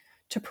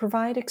 to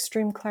provide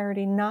extreme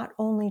clarity not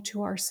only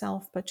to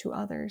ourselves but to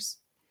others.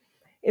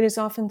 It is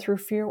often through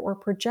fear or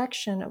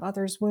projection of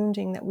others'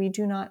 wounding that we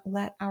do not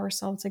let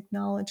ourselves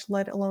acknowledge,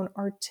 let alone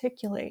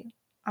articulate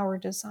our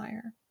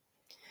desire.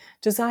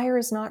 Desire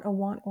is not a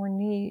want or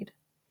need.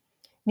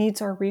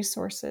 Needs are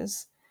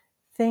resources,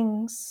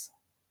 things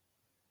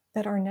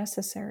that are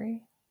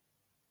necessary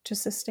to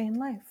sustain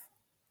life.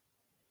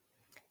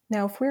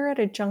 Now, if we're at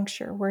a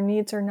juncture where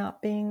needs are not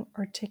being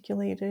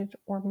articulated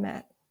or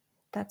met,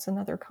 that's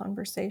another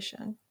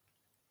conversation.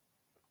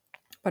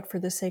 But for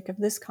the sake of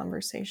this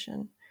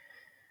conversation,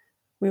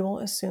 we will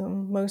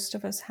assume most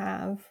of us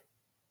have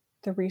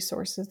the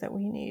resources that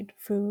we need: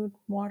 food,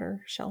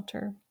 water,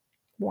 shelter,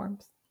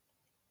 warmth.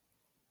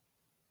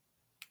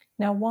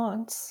 Now,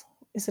 wants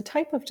is a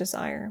type of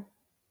desire,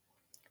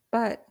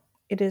 but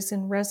it is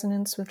in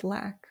resonance with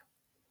lack.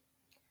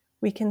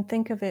 We can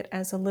think of it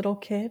as a little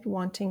kid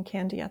wanting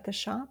candy at the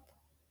shop.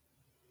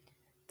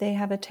 They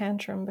have a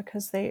tantrum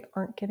because they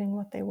aren't getting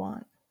what they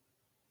want.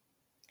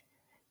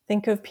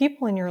 Think of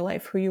people in your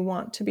life who you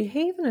want to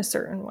behave in a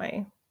certain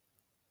way,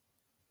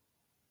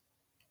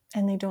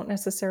 and they don't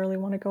necessarily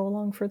want to go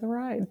along for the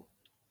ride.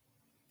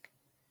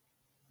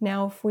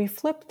 Now, if we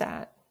flip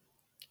that,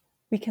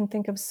 we can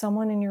think of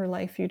someone in your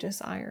life you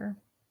desire.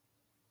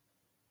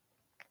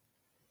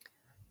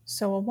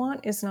 So a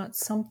want is not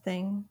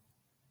something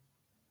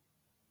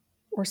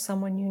or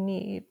someone you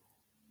need,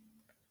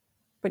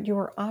 but you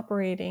are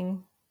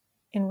operating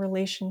in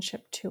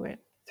relationship to it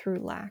through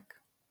lack.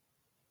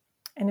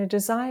 And a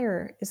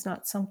desire is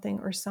not something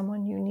or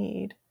someone you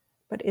need,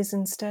 but is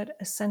instead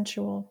a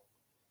sensual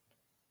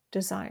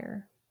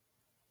desire,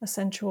 a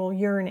sensual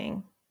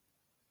yearning,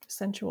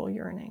 sensual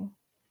yearning.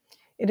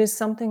 It is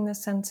something the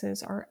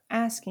senses are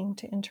asking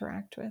to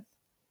interact with.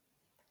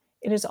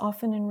 It is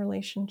often in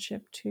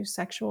relationship to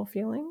sexual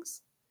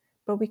feelings,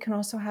 but we can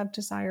also have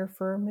desire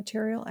for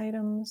material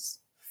items,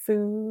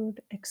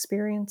 food,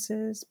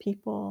 experiences,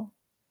 people.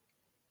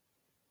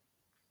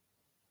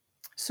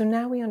 So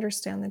now we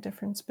understand the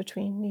difference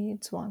between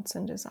needs, wants,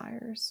 and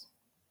desires.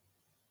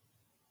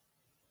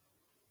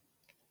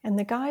 And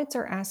the guides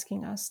are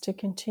asking us to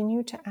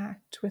continue to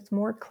act with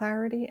more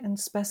clarity and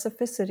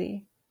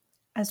specificity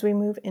as we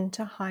move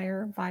into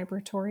higher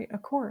vibratory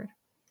accord.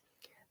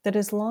 That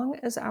as long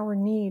as our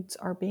needs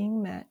are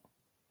being met,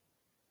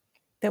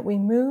 that we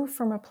move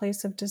from a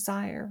place of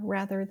desire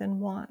rather than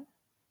want.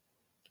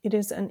 It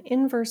is an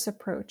inverse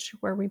approach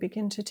where we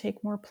begin to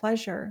take more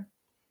pleasure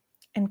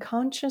and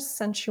conscious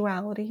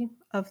sensuality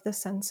of the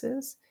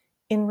senses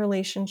in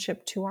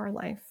relationship to our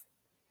life.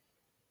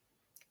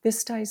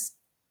 This ties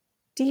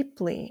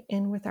deeply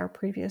in with our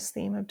previous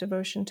theme of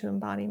devotion to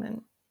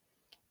embodiment.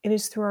 It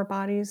is through our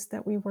bodies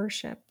that we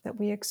worship, that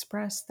we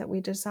express, that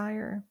we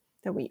desire,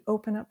 that we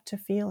open up to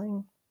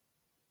feeling.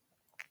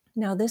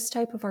 Now, this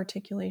type of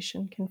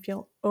articulation can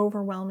feel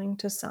overwhelming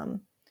to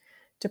some,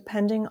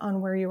 depending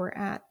on where you are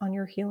at on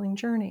your healing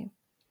journey.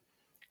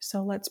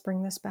 So let's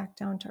bring this back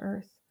down to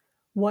earth.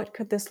 What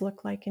could this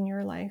look like in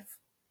your life?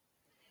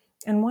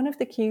 And one of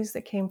the keys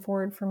that came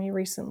forward for me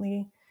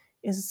recently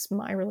is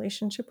my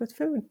relationship with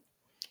food.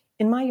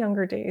 In my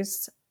younger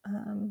days,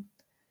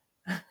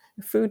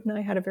 food and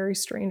I had a very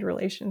strained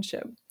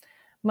relationship.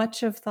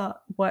 Much of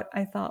what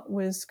I thought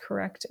was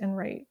correct and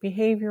right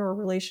behavior or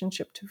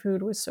relationship to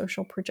food was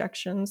social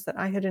projections that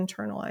I had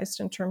internalized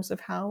in terms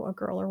of how a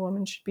girl or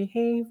woman should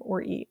behave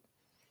or eat.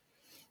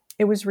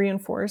 It was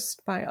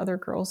reinforced by other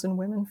girls and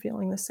women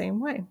feeling the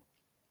same way.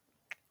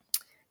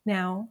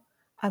 Now,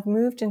 I've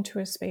moved into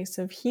a space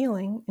of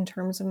healing in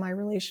terms of my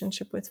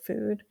relationship with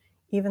food,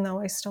 even though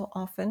I still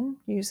often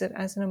use it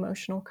as an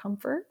emotional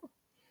comfort.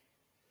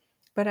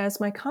 But as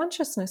my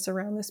consciousness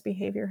around this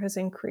behavior has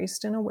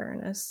increased in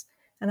awareness,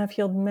 and I've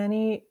healed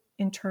many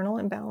internal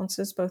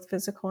imbalances, both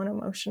physical and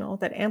emotional,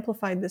 that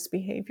amplified this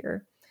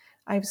behavior,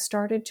 I've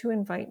started to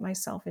invite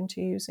myself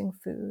into using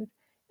food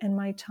and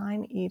my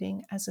time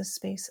eating as a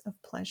space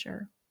of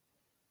pleasure.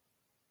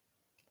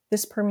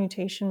 This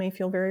permutation may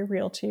feel very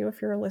real to you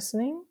if you're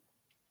listening,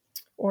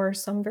 or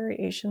some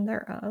variation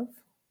thereof.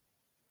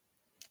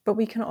 But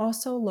we can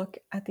also look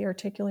at the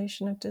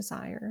articulation of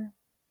desire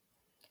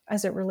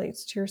as it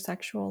relates to your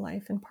sexual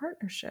life and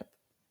partnership.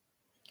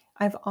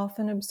 I've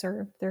often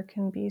observed there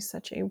can be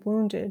such a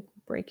wounded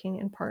breaking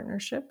in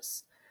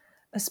partnerships,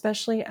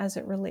 especially as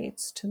it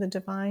relates to the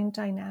divine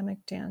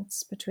dynamic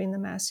dance between the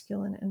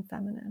masculine and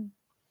feminine.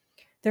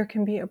 There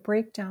can be a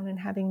breakdown in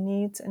having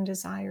needs and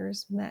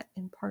desires met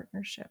in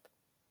partnership.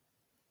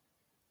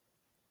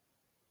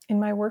 In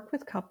my work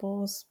with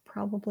couples,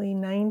 probably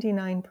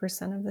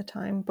 99% of the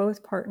time,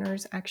 both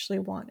partners actually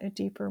want a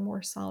deeper,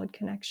 more solid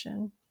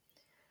connection,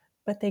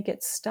 but they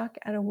get stuck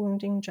at a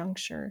wounding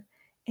juncture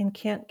and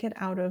can't get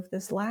out of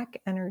this lack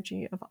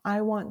energy of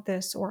I want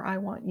this or I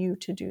want you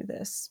to do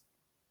this.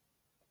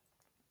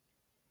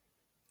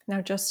 Now,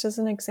 just as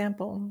an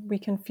example, we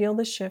can feel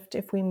the shift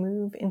if we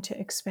move into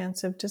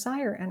expansive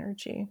desire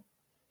energy.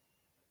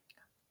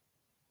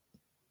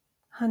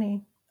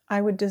 Honey,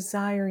 I would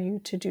desire you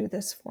to do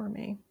this for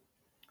me.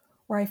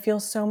 Or I feel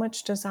so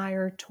much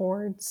desire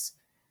towards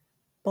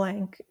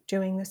blank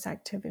doing this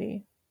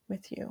activity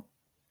with you.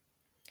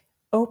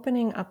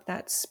 Opening up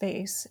that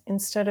space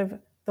instead of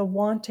the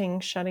wanting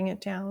shutting it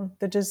down,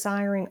 the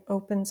desiring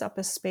opens up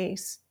a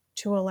space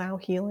to allow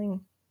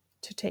healing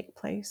to take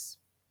place.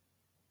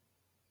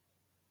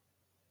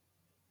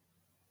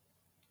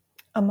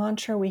 A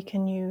mantra we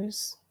can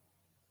use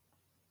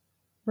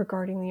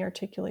regarding the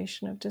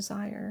articulation of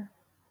desire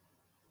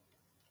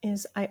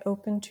is I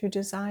open to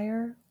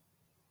desire,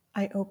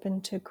 I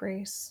open to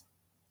grace.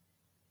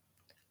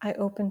 I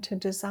open to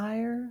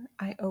desire,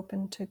 I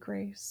open to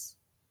grace.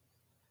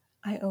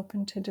 I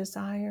open to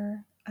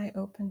desire, I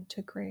open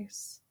to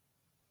grace.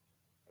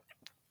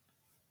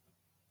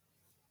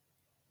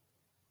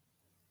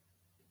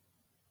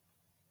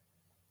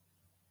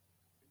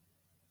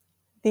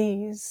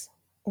 These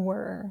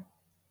were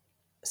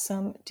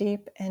some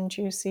deep and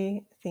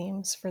juicy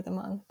themes for the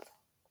month.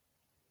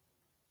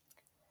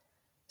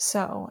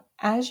 So,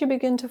 as you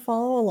begin to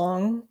follow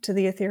along to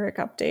the etheric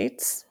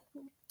updates,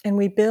 and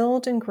we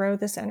build and grow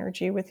this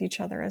energy with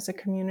each other as a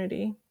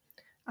community,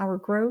 our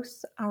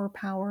growth, our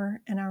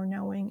power, and our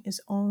knowing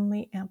is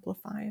only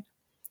amplified.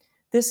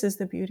 This is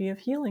the beauty of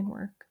healing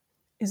work,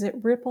 is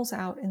it ripples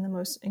out in the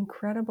most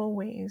incredible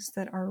ways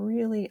that are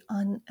really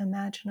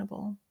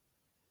unimaginable.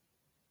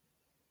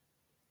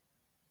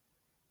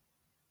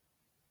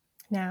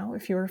 Now,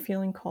 if you are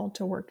feeling called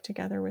to work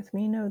together with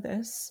me, know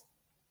this.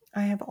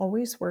 I have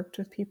always worked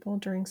with people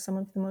during some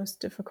of the most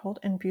difficult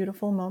and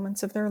beautiful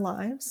moments of their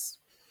lives.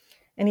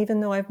 And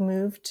even though I've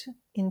moved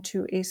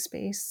into a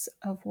space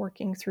of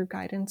working through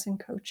guidance and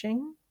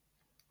coaching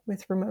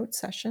with remote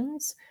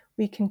sessions,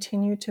 we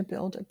continue to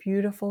build a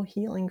beautiful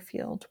healing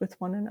field with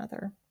one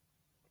another.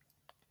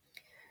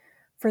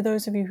 For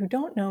those of you who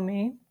don't know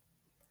me,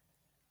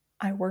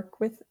 I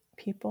work with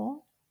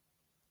people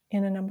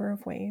in a number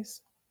of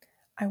ways.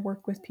 I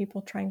work with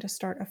people trying to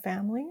start a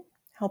family,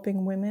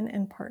 helping women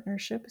and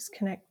partnerships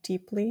connect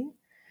deeply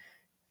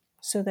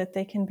so that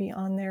they can be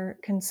on their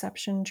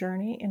conception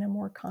journey in a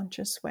more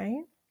conscious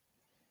way.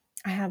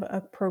 I have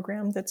a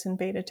program that's in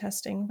beta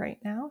testing right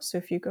now. So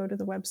if you go to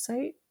the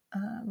website,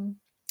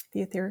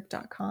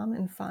 theetheric.com,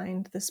 and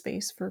find the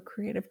space for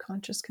creative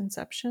conscious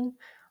conception,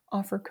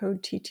 offer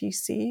code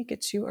TTC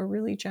gets you a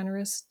really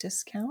generous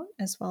discount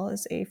as well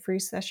as a free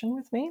session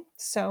with me.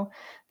 So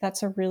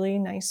that's a really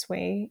nice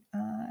way,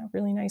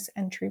 really nice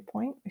entry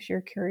point if you're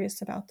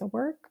curious about the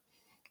work.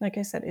 Like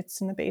I said,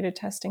 it's in the beta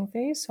testing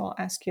phase, so I'll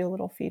ask you a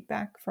little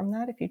feedback from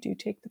that if you do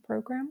take the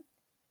program.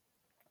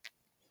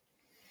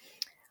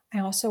 I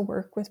also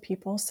work with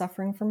people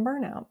suffering from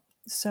burnout.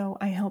 So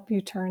I help you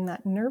turn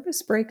that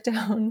nervous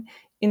breakdown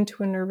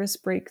into a nervous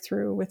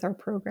breakthrough with our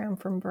program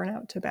From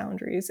Burnout to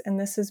Boundaries. And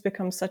this has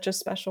become such a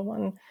special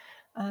one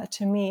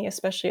to me,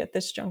 especially at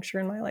this juncture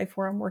in my life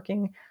where I'm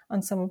working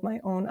on some of my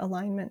own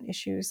alignment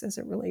issues as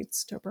it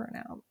relates to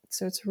burnout.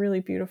 So it's a really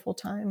beautiful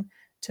time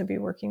to be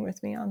working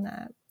with me on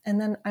that.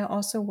 And then I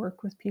also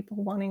work with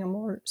people wanting a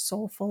more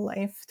soulful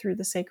life through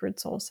the Sacred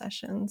Soul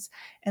sessions.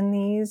 And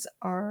these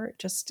are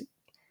just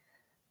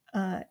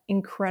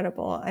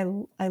incredible.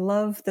 I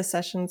love the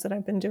sessions that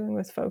I've been doing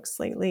with folks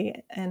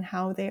lately and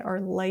how they are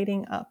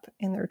lighting up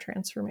in their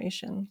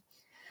transformation.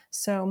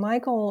 So my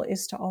goal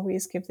is to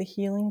always give the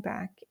healing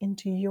back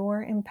into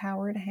your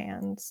empowered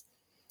hands.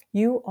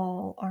 You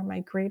all are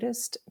my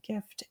greatest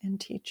gift and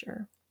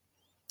teacher.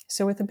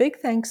 So with a big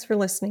thanks for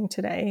listening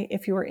today.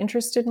 If you are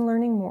interested in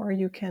learning more,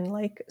 you can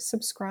like,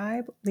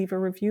 subscribe, leave a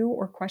review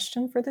or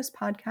question for this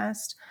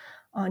podcast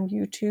on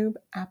YouTube,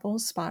 Apple,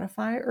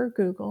 Spotify, or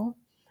Google.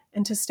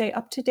 And to stay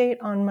up to date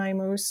on my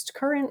most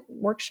current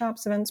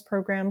workshops, events,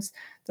 programs,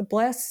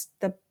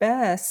 the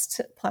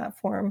best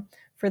platform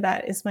for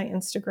that is my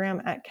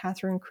Instagram at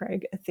Catherine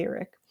Craig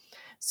Etheric.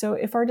 So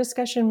if our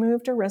discussion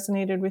moved or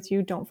resonated with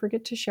you, don't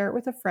forget to share it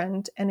with a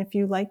friend. And if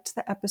you liked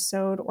the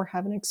episode or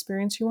have an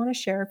experience you want to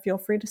share, feel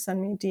free to send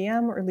me a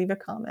DM or leave a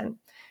comment.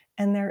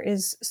 And there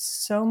is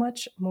so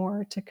much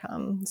more to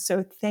come.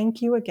 So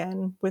thank you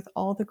again with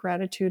all the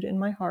gratitude in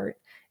my heart.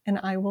 And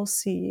I will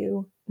see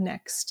you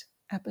next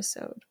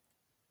episode.